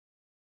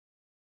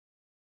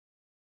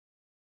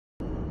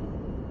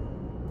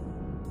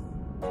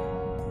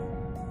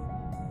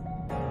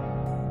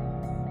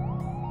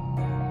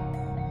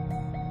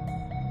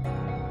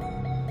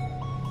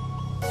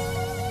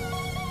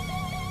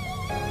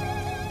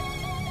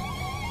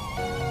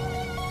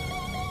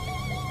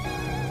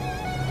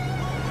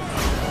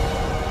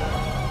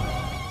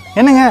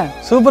என்னங்க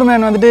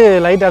சூப்பர்மேன் வந்துட்டு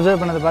light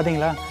observe பண்ணதை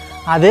பார்த்தீங்களா?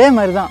 அதே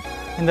மாதிரி தான்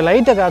இந்த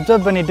லைட்டை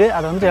அப்சர்வ் பண்ணிவிட்டு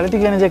அதை வந்துட்டு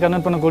எலக்ட்ரிக்கல் எனர்ஜியை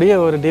கன்வெர்ட் பண்ணக்கூடிய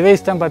ஒரு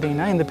டிவைஸ் தான்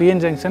பார்த்தீங்கன்னா இந்த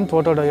பிஎன் ஜங்ஷன்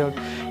ஃபோட்டோடயோட்.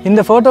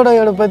 இந்த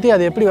ஃபோட்டோடயோடை பற்றி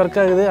அது எப்படி ஒர்க்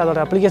ஆகுது, அதோட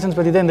அப்ளிகேஷன்ஸ்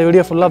பற்றி தான் இந்த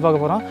வீடியோ ஃபுல்லாக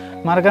பார்க்க போகிறோம்.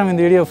 மறக்காமல்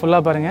இந்த வீடியோ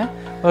ஃபுல்லாக பாருங்கள்,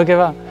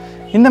 ஓகேவா?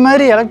 இந்த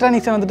மாதிரி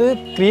எலக்ட்ரானிக்ஸை வந்துட்டு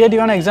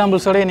க்ரியேட்டிவான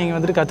எக்ஸாம்பிள்ஸோட நீங்கள்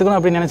வந்துட்டு கற்றுக்கணும்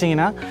அப்படின்னு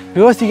நினச்சிங்கன்னா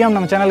யோசிக்காமல்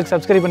நம்ம சேனலுக்கு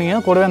சப்ஸ்கிரைப்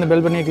பண்ணிக்கோங்க, கூடவே அந்த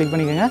பெல் பட்டனை கிளிக்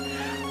பண்ணிக்கோங்க.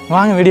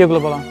 வாங்க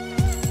வீடியோக்குள்ளே போகலாம்.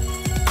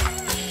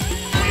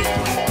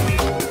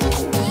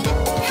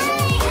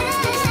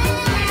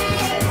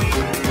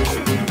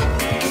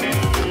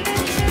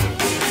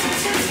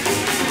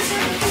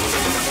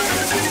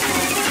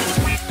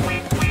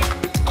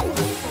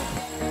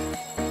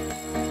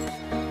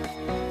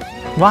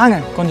 வாங்க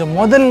கொஞ்சம்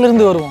முதல்ல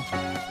இருந்து வருவோம்.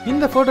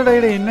 இந்த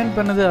ஃபோட்டோடயோடை இன்வென்ட்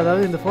பண்ணது,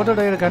 அதாவது இந்த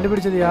ஃபோட்டோடயோடை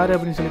கண்டுபிடிச்சது யார்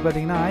அப்படின்னு சொல்லி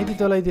பார்த்தீங்கன்னா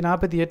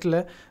 1948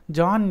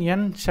 ஜான்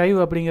என் ஷைவ்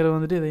அப்படிங்கிறவர்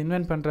வந்துட்டு இதை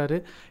இன்வென்ட் பண்ணுறாரு.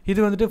 இது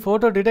வந்துட்டு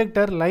photo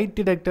detector, light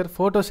detector,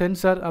 photo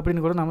sensor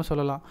அப்படின்னு கூட நம்ம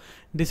சொல்லலாம்.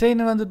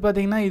 டிசைன் வந்துட்டு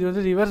பார்த்தீங்கன்னா இது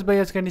வந்து ரிவர்ஸ்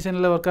பயாஸ்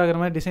கண்டிஷனில் ஒர்க் ஆகிற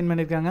மாதிரி டிசைன்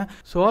பண்ணியிருக்காங்க.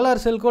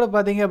 சோலார் செல் கூட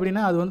பார்த்தீங்க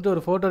அப்படின்னா அது வந்துட்டு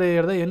ஒரு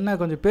ஃபோட்டோடயோட தான், என்ன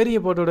கொஞ்சம் பெரிய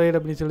ஃபோட்டோடயோட்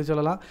அப்படின்னு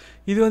சொல்லலாம்.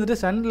 இது வந்துட்டு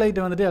சன்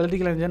லைட்டை வந்துட்டு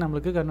எலக்ட்ரிக்கல் எனர்ஜியை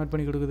நம்மளுக்கு கன்வெர்ட்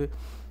பண்ணி கொடுக்குது.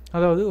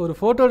 அதாவது ஒரு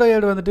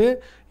ஃபோட்டோடயோடு வந்துட்டு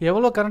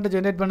எவ்வளோ கரண்ட்டை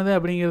ஜென்ரேட் பண்ணுது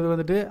அப்படிங்கிறது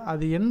வந்துட்டு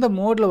அது எந்த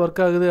மோடில்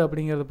ஒர்க் ஆகுது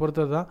அப்படிங்கிறத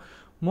பொறுத்தது தான்.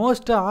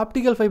 மோஸ்ட்டாக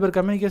ஆப்டிக்கல் ஃபைபர்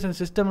கம்யூனிகேஷன்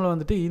சிஸ்டமில்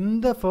வந்துட்டு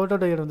இந்த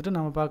ஃபோட்டோடயோடு வந்துட்டு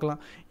நம்ம பார்க்கலாம்.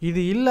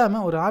 இது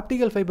இல்லாமல் ஒரு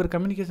ஆப்டிக்கல் ஃபைபர்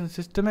கம்யூனிகேஷன்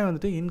சிஸ்டமே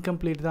வந்துட்டு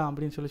இன்கம்ப்ளீட் தான்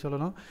அப்படின்னு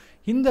சொல்லணும்.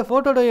 இந்த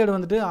ஃபோட்டோடயோடு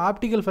வந்துட்டு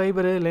optical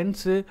fibre,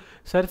 lens,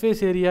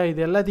 surface area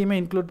இது எல்லாத்தையுமே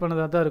இன்க்ளூட்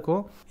பண்ணதாக தான்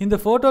இருக்கும். இந்த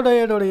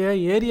ஃபோட்டோடயோடைய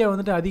ஏரியா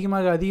வந்துட்டு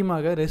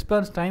அதிகமாக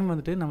ரெஸ்பான்ஸ் டைம்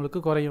வந்துட்டு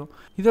நம்மளுக்கு குறையும்.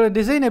 இதோட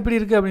டிசைன் எப்படி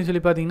இருக்குது அப்படின்னு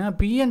சொல்லி பார்த்தீங்கன்னா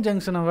பிஎன்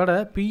ஜங்ஷனை விட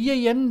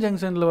பிஐஎன்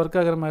ஜங்ஷனில் ஒர்க்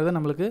ஆகிற மாதிரி தான்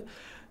நம்மளுக்கு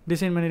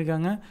டிசைன்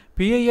பண்ணியிருக்காங்க.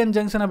 பிஐஎன்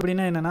ஜங்ஷன்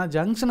அப்படின்னா என்னென்னா,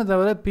 ஜங்ஷனை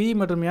தவிர பி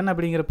மற்றும் என்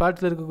அப்படிங்கிற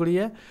பார்ட்டில் இருக்கக்கூடிய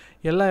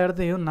எல்லா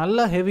இடத்தையும்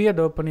நல்லா ஹெவியாக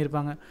டோப்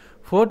பண்ணியிருப்பாங்க.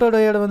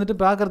 ஃபோட்டோடயோட வந்துட்டு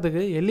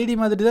பார்க்குறதுக்கு எல்இடி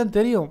மாதிரி தான்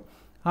தெரியும்.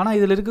 ஆனால்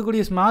இதில்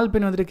இருக்கக்கூடிய ஸ்மால்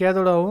பின் வந்துட்டு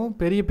கேத்தோடாகவும்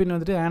பெரிய பின்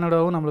வந்துட்டு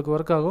ஆனோடாகவும் நம்மளுக்கு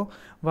ஒர்க் ஆகும்.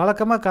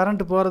 வழக்கமாக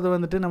கரண்ட் போகிறது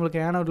வந்துட்டு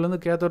நம்மளுக்கு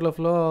ஆனோட்லேருந்து கேத்தோடில்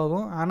ஃப்ளோ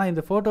ஆகும். ஆனால்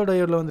இந்த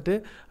ஃபோட்டோடயோடில் வந்துட்டு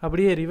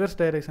அப்படியே ரிவர்ஸ்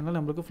டைரெக்ஷனில்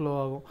நம்மளுக்கு ஃப்ளோ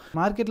ஆகும்.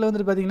 மார்க்கெட்டில்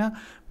வந்துட்டு பார்த்திங்கன்னா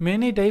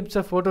மெனி டைப்ஸ்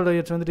ஆஃப்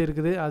ஃபோட்டோடயோட்ஸ் வந்துட்டு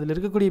இருக்குது. அதில்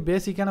இருக்கக்கூடிய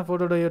பேசிக்கான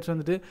ஃபோட்டோடயோட்ஸ்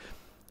வந்துட்டு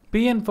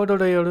பிஎன்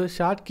ஃபோட்டோடயோடு,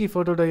 ஷார்ட்கி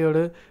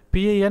ஃபோட்டோடயோடு,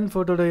 பிஐஎன்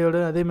ஃபோட்டோடயோடு,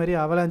 அதேமாதிரி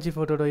அவலாஞ்சி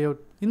ஃபோட்டோடயோட்.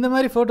 இந்த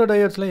மாதிரி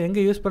ஃபோட்டோடயோட்ஸில்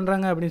எங்கே யூஸ்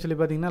பண்ணுறாங்க அப்படின்னு சொல்லி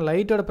பார்த்தீங்கன்னா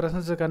லைட்டோட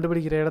ப்ரெசன்ஸை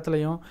கண்டுபிடிக்கிற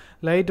இடத்துலையும்,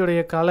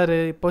 லைட்டோடைய கலரு,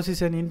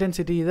 பொசிஷன்,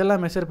 இன்டென்சிட்டி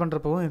இதெல்லாம் மெஷர்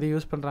பண்ணுறப்பவும் இதை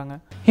யூஸ் பண்ணுறாங்க.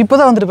 இப்போ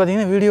தான் வந்துட்டு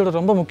பார்த்தீங்கன்னா வீடியோட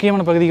ரொம்ப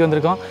முக்கியமான பகுதிக்கு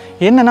வந்திருக்கோம்.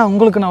 என்னென்னா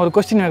உங்களுக்கு நான் ஒரு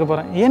கொஸ்டின் வைக்க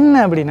போகிறேன்.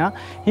 என்ன அப்படின்னா,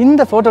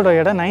 இந்த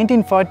ஃபோட்டோடயோட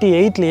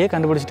 1948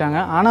 கண்டுபிடிச்சிட்டாங்க.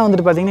 ஆனால்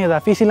வந்துட்டு பார்த்தீங்கன்னா இதை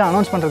அஃபீஷியலாக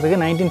அனௌன்ஸ் பண்ணுறதுக்கு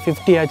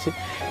 1950 ஆச்சு.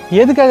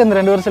 எதுக்காக இந்த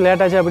 2 வருஷம்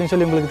லேட் ஆச்சு அப்படின்னு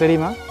சொல்லி உங்களுக்கு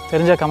தெரியுமா?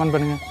 தெரிஞ்சால் கமெண்ட்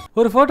பண்ணுங்கள்.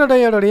 ஒரு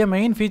ஃபோட்டோடயோடைய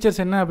மெயின் ஃபீச்சர்ஸ்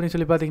என்ன அப்படின்னு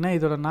சொல்லி பார்த்தீங்கன்னா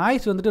இதோட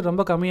நாய்ஸ் வந்துட்டு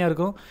ரொம்ப கம்மியாக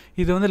இருக்கும்.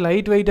 இது வந்து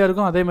லைட் வெயிட்டாக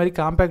இருக்கும், அதே மாதிரி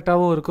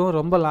காம்பேக்டாகவும் இருக்கும்,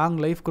 ரொம்ப லாங்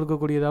லைஃப்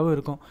கொடுக்கக்கூடியதாகவும்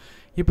இருக்கும்.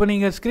 இப்போ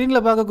நீங்கள்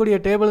ஸ்க்ரீனில் பார்க்கக்கூடிய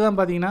டேபிள் தான்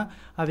பார்த்தீங்கன்னா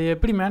அதை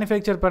எப்படி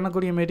மேனுஃபேக்சர்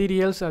பண்ணக்கூடிய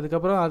மெட்டீரியல்ஸ்,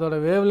 அதுக்கப்புறம் அதோட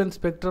வேவ்லென்த்,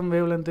 ஸ்பெக்ட்ரம்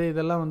வேவ்லென்த்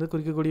இதெல்லாம் வந்து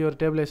குறிக்கக்கூடிய ஒரு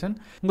டேபிளேஷன்.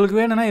 உங்களுக்கு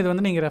வேணும்னா இது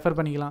வந்து நீங்கள் ரெஃபர்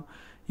பண்ணிக்கலாம்.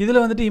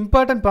 இதில் வந்துட்டு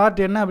இம்பார்ட்டன்ட்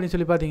பார்ட் என்ன அப்படின்னு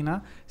சொல்லி பார்த்தீங்கன்னா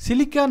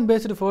சிலிக்கான்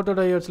பேஸ்டு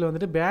ஃபோட்டோடயோட்ஸில்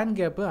வந்துட்டு பேண்ட்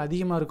கேப்பு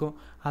அதிகமாக இருக்கும்.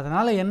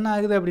 அதனால் என்ன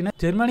ஆகுது அப்படின்னா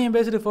ஜெர்மானியம்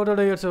பேஸ்டு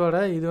ஃபோட்டோடயோட்ஸோட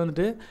இது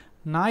வந்துட்டு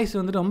நாய்ஸ்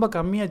வந்து ரொம்ப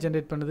கம்மியாக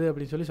ஜென்ரேட் பண்ணுது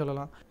அப்படின்னு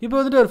சொல்லலாம். இப்போ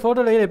வந்துட்டு ஒரு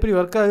ஃபோட்டோடயோட் எப்படி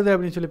ஒர்க் ஆகுது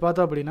அப்படின்னு சொல்லி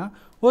பார்த்தோம் அப்படின்னா,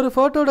 ஒரு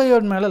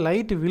ஃபோட்டோடயோட் மேலே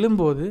லைட்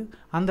விழும்போது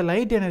அந்த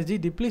லைட் எனர்ஜி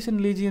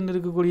டிப்ளீஷன் ரீஜியன்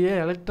இருக்கக்கூடிய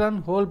எலக்ட்ரான்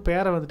ஹோல்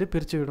பேரை வந்துட்டு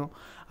பிரித்து விடும்.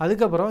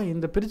 அதுக்கப்புறம்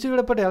இந்த பிரித்து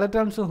விடப்பட்ட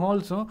எலக்ட்ரான்ஸும்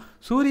ஹோல்ஸும்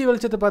சூரிய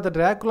வெளிச்சத்தை பார்த்த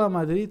டிராக்குலா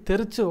மாதிரி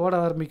தெரிச்சு ஓட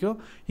ஆரம்பிக்கும்.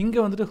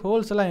 இங்கே வந்துட்டு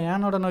ஹோல்ஸ் எல்லாம்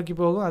ஏனோட நோக்கி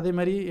போகும், அதே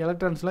மாதிரி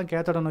எலக்ட்ரான்ஸ்லாம்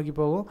கேத்தோட நோக்கி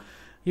போகும்.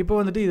 இப்போ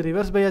வந்துட்டு இது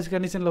ரிவர்ஸ் பயாஸ்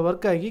கண்டிஷனில்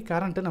ஒர்க் ஆகி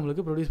கரண்ட்டை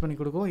நம்மளுக்கு ப்ரொடியூஸ் பண்ணி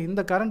கொடுக்கும்.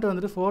 இந்த கரண்ட்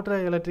வந்துட்டு ஃபோட்டோ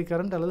எலக்ட்ரிக்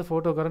கரண்ட் அல்லது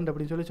ஃபோட்டோ கரண்ட்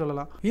அப்படின்னு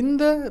சொல்லலாம்.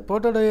 இந்த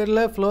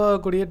ஃபோட்டோடயோடில் ஃப்ளோ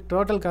ஆகக்கூடிய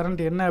டோட்டல்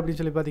கரண்ட் என்ன அப்படின்னு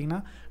சொல்லி பார்த்தீங்கன்னா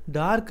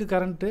dark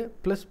current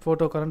plus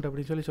photo current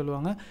அப்படின்னு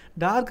சொல்லுவாங்க.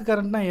 டார்க்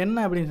கரண்ட்னா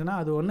என்ன அப்படின்னு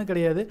சொன்னால் அது ஒன்றும்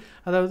கிடையாது,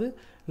 அதாவது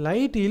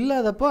லைட்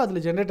இல்லாதப்போ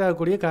அதில் ஜென்ரேட்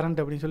ஆகக்கூடிய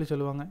கரண்ட் அப்படின்னு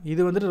சொல்லுவாங்க.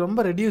 இது வந்துட்டு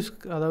ரொம்ப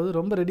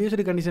ரொம்ப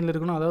ரெடியூஸ்டு கண்டிஷனில்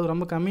இருக்கணும், அதாவது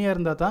ரொம்ப கம்மியாக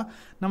இருந்தால் தான்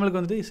நம்மளுக்கு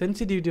வந்துட்டு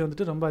சென்சிட்டிவிட்டி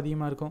வந்துட்டு ரொம்ப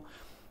அதிகமாக இருக்கும்.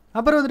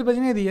 அப்புறம் வந்துட்டு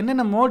பார்த்தீங்கன்னா இது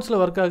என்னென்ன மோட்ஸில்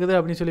ஒர்க் ஆகுது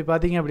அப்படின்னு சொல்லி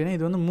பார்த்தீங்க அப்படின்னா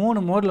இது வந்து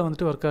 3 மோடில்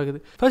வந்துட்டு ஒர்க் ஆகுது.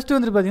 ஃபர்ஸ்ட்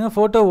வந்துட்டு பார்த்தீங்கன்னா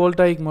ஃபோட்டோ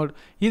வோல்டாயிக் மோட்.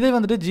 இதை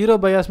வந்துட்டு ஜீரோ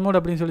பயாஸ் மோட்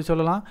அப்படின்னு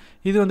சொல்லலாம்.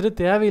 இது வந்துட்டு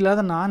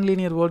தேவையில்லாத நான்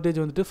லீனியர்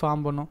வோல்டேஜ் வந்துட்டு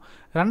ஃபார்ம் பண்ணும்.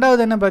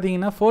 ரெண்டாவது என்ன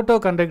பார்த்தீங்கன்னா ஃபோட்டோ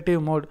கண்டக்டிவ்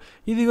மோட்.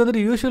 இது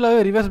வந்துட்டு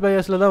யூஸ்வலாகவே ரிவர்ஸ்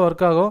பயாஸில் தான்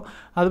ஒர்க் ஆகும்.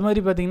 அது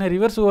மாதிரி பார்த்தீங்கன்னா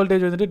ரிவர்ஸ்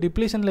வோல்டேஜ் வந்துட்டு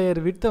டிப்ளீஷன்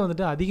லேயர் விட்த்தை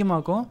வந்துட்டு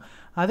அதிகமாக்கும்.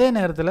 அதே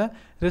நேரத்தில்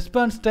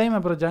ரெஸ்பான்ஸ் டைம்,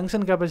 அப்புறம்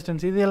ஜங்ஷன்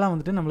கெப்பாசிட்டன்ஸ் இதெல்லாம்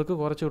வந்துட்டு நம்மளுக்கு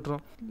குறைச்சி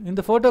விட்ரும்.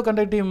 இந்த ஃபோட்டோ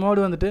கண்டக்டிவ்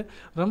மோடு வந்துட்டு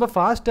ரொம்ப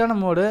ஃபாஸ்ட்டான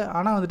மோடு,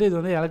 ஆனால் வந்துட்டு இது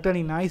வந்து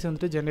எலக்ட்ரானிக் நாய்ஸ்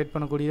வந்துட்டு ஜென்ரேட்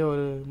பண்ணக்கூடிய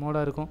ஒரு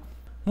மோடாக இருக்கும்.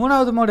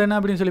 மூணாவது மோட் என்ன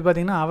அப்படின்னு சொல்லி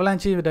பார்த்தீங்கன்னா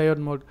அவலாஞ்சி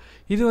டயோட் மோட்.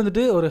 இது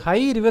வந்துட்டு ஒரு ஹை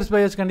ரிவர்ஸ்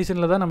பயாஸ்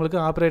கண்டிஷனில் தான் நம்மளுக்கு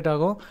ஆப்ரேட்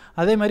ஆகும்.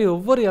 அதே மாதிரி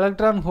ஒவ்வொரு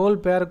எலக்ட்ரான் ஹோல்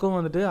பேருக்கும்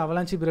வந்துட்டு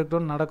அவலாஞ்சி பிரேக்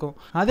டவுன் நடக்கும்.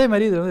 அதே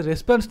மாதிரி இது வந்து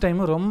ரெஸ்பான்ஸ்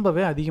டைமும்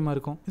ரொம்பவே அதிகமாக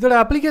இருக்கும். இதோட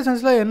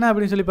அப்ளிகேஷன்ஸில் என்ன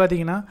அப்படின்னு சொல்லி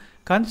பார்த்தீங்கன்னா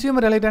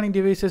கன்சியூமர் எலக்ட்ரானிக்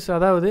டிவைசஸ்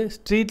அதாவது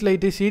ஸ்ட்ரீட்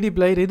லைட்டு சிடி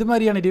பிளேயர் இது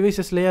மாதிரியான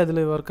டிவைசஸ்லேயே அதில்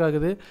ஒர்க்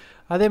ஆகுது.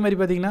 அதே மாதிரி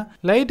பார்த்திங்கன்னா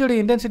லைட்டோட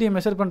இன்டென்சிட்டியை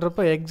மெஷர்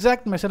பண்ணுறப்போ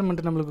எக்ஸாக்ட்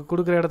மெஷர்மெண்ட் நம்மளுக்கு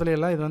கொடுக்குற இடத்துல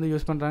எல்லாம் இது வந்து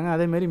யூஸ் பண்ணுறாங்க.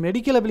 அதேமாதிரி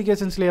மெடிக்கல்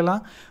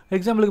அப்ளிகேஷன்ஸ்லையெல்லாம்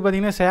எக்ஸாம்பிளுக்கு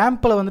பார்த்திங்கன்னா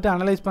சாம்பிளை வந்துட்டு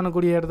அனலைஸ்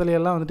பண்ணக்கூடிய இடத்துல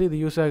எல்லாம் வந்துட்டு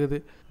இது யூஸ் ஆகுது.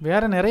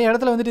 வேறு நிறைய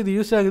இடத்துல வந்துட்டு இது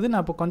யூஸ் ஆகுது.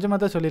 நான் இப்போ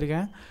கொஞ்சமாக தான்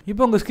சொல்லியிருக்கேன்.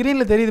 இப்போ உங்கள்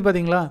ஸ்க்ரீனில் தெரியுது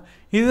பார்த்தீங்களா,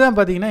 இதுதான்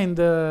பார்த்தீங்கன்னா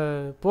இந்த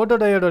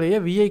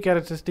ஃபோட்டோடயோடைய விஐ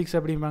கேரக்டரிஸ்டிக்ஸ்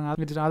அப்படிம்பாங்க.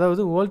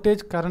 அதாவது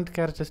வோல்டேஜ் கரண்ட்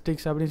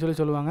கேரக்டரிஸ்டிக்ஸ்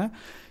அப்படின்னு சொல்லுவாங்க.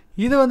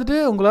 இதை வந்துட்டு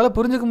உங்களால்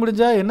புரிஞ்சுக்க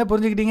முடிஞ்சால் என்ன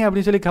புரிஞ்சுக்கிட்டீங்க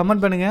அப்படின்னு சொல்லி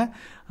கமெண்ட் பண்ணுங்கள்.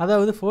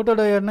 அதாவது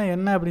ஃபோட்டோடயோட்னா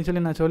என்ன அப்படின்னு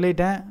சொல்லி நான்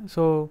சொல்லிட்டேன்.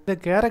 ஸோ இந்த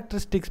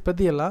கேரக்டரிஸ்டிக்ஸ்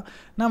பற்றி எல்லாம்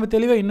நம்ம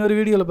தெளிவாக இன்னொரு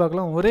வீடியோவில்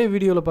பார்க்கலாம். ஒரே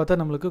வீடியோவில் பார்த்தா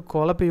நம்மளுக்கு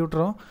குழப்பி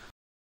விட்டுரும்.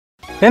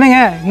 என்னங்க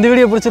இந்த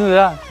வீடியோ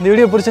பிடிச்சிருந்ததா? இந்த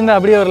வீடியோ பிடிச்சிருந்தா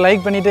அப்படியே ஒரு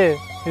லைக் பண்ணிவிட்டு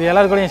இது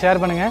எல்லாருக்கூடையும்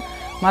ஷேர் பண்ணுங்கள்.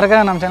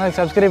 மறக்காம நம்ம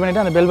சேனலுக்கு சப்ஸ்கிரைப்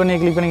பண்ணிவிட்டு அந்த பெல் பண்ணியை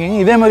கிளிக்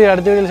பண்ணிக்கோங்க. இதே மாதிரி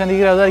அடுத்த வீடியோவில்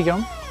சந்திக்கிற அது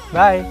வரைக்கும்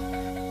பாய்.